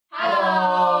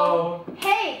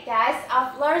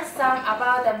learn some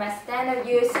about the medicinal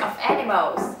use of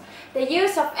animals. The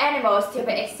use of animals to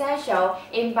be essential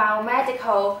in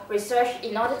biomedical research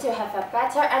in order to have a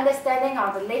better understanding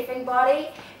of the living body,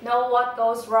 know what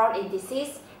goes wrong in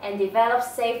disease, and develop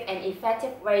safe and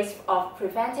effective ways of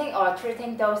preventing or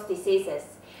treating those diseases.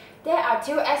 There are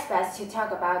two aspects to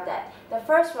talk about that. The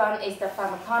first one is the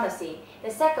pharmacology. The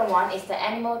second one is the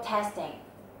animal testing.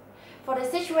 For the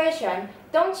situation,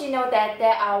 don't you know that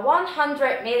there are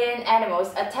 100 million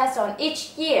animals attested on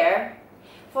each year?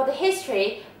 For the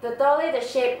history, the dolly the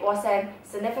sheep was a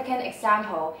significant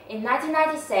example. In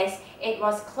 1996, it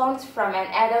was cloned from an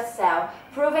adult cell,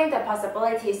 proving the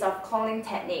possibilities of cloning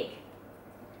technique.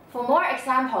 For more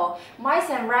example, mice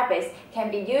and rabbits can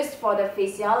be used for the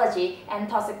physiology and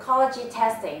toxicology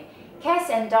testing. Cats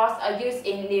and dogs are used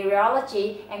in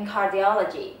neurology and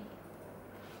cardiology.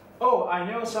 Oh, I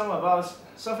know something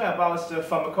about the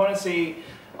pharmacology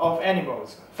of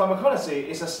animals. Pharmacology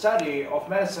is a study of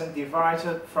medicine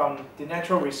derived from the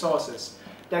natural resources.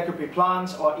 That could be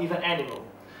plants or even animal.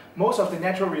 Most of the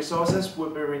natural resources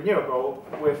would be renewable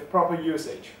with proper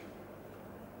usage.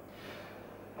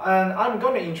 And I'm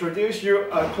going to introduce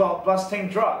you a clot-busting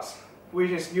drug,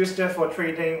 which is used for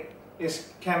treating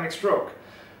ischemic stroke.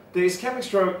 The ischemic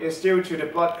stroke is due to the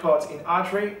blood clots in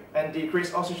artery and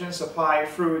decreased oxygen supply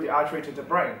through the artery to the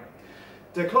brain.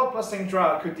 The clot-busting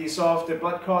drug could dissolve the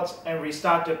blood clots and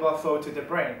restart the blood flow to the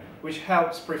brain, which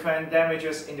helps prevent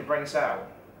damages in the brain cell.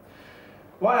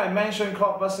 Why I mention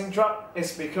clot-busting drug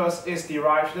is because it's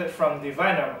derived from the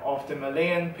venom of the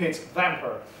mammalian pit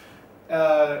viper.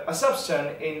 A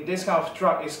substance in this kind of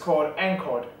drug is called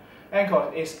ANCOD.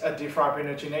 ANCOD is a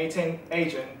defibrinogenating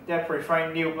agent that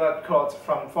prevents new blood clots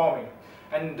from forming.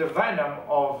 And the venom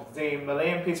of the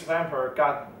mammalian pit viper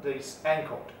got this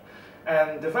ANCOD.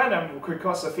 And the venom could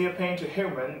cause severe pain to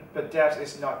humans, but death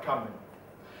is not common.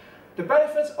 The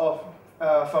benefits of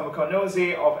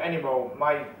pharmacology of animal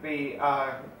might be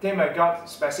they might got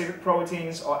specific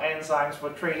proteins or enzymes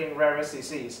for treating various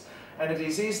diseases, and the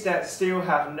disease that still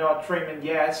have no treatment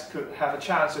yet could have a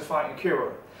chance to find a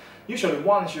cure. Usually,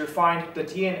 once you find the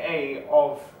DNA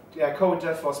of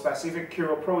coded for specific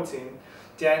cure protein,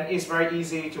 then it's very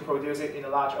easy to produce it in a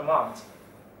large amount.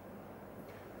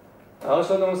 I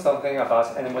also know something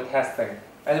about animal testing.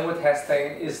 Animal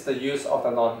testing is the use of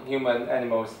the non-human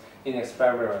animals in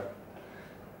experiment.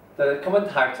 The common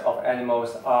types of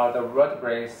animals are the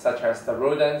vertebrates such as the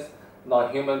rodents,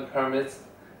 non-human primates,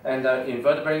 and the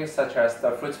invertebrates such as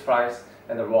the fruit flies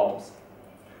and the worms.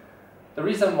 The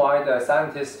reason why the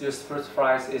scientists use fruit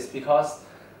flies is because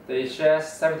they share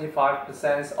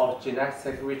 75% of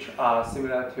genetics which are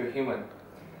similar to human.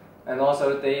 And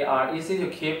also they are easy to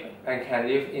keep and can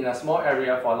live in a small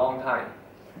area for a long time.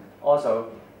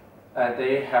 Also,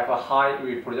 they have a high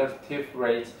reproductive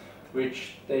rate,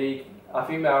 which a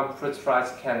female fruit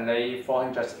flies can lay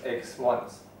 400 eggs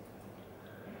once.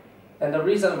 And the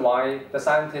reason why the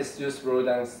scientists use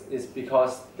rodents is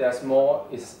because there's more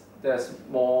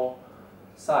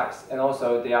size, and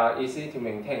also they are easy to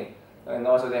maintain, and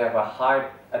also they have a high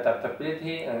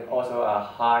adaptability and also a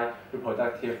high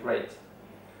reproductive rate.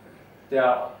 They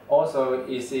are also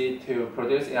easy to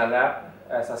produce in a lab,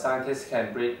 as a scientist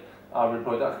can breed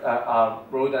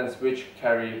rodents which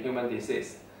carry human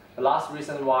disease. The last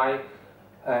reason why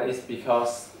is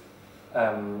because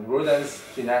rodents'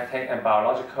 genetic and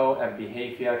biological and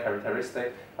behavior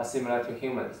characteristics are similar to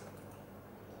humans.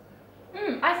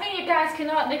 I think you guys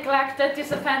cannot neglect the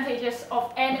disadvantages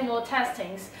of animal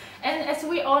testings. And as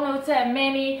we all know that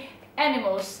many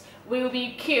animals will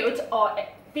be killed or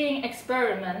being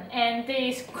experimented, and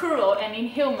this is cruel and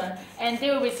inhuman, and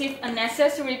they will receive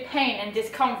unnecessary pain and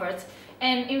discomfort.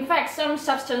 And in fact, some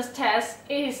substance tests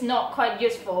is not quite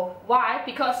useful. Why?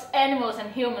 Because animals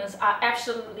and humans are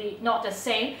absolutely not the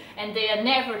same, and they are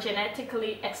never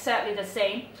genetically exactly the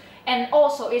same. And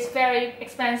also, it's very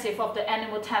expensive of the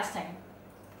animal testing.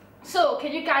 So,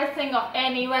 can you guys think of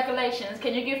any regulations?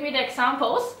 Can you give me the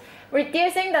examples?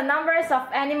 Reducing the numbers of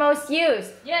animals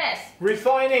used. Yes.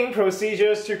 Refining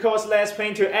procedures to cause less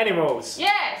pain to animals.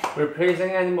 Yes.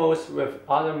 Replacing animals with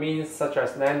other means such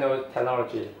as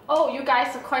nanotechnology. Oh, you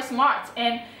guys are quite smart.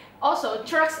 And also,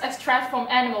 drugs extracted from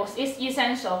animals is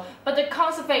essential, but the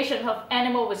conservation of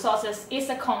animal resources is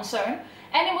a concern.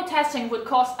 Animal testing would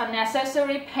cause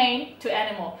unnecessary pain to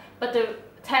animal, but the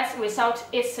test result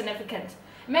is significant.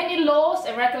 Many laws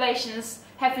and regulations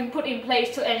have been put in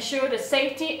place to ensure the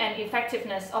safety and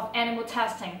effectiveness of animal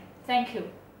testing. Thank you.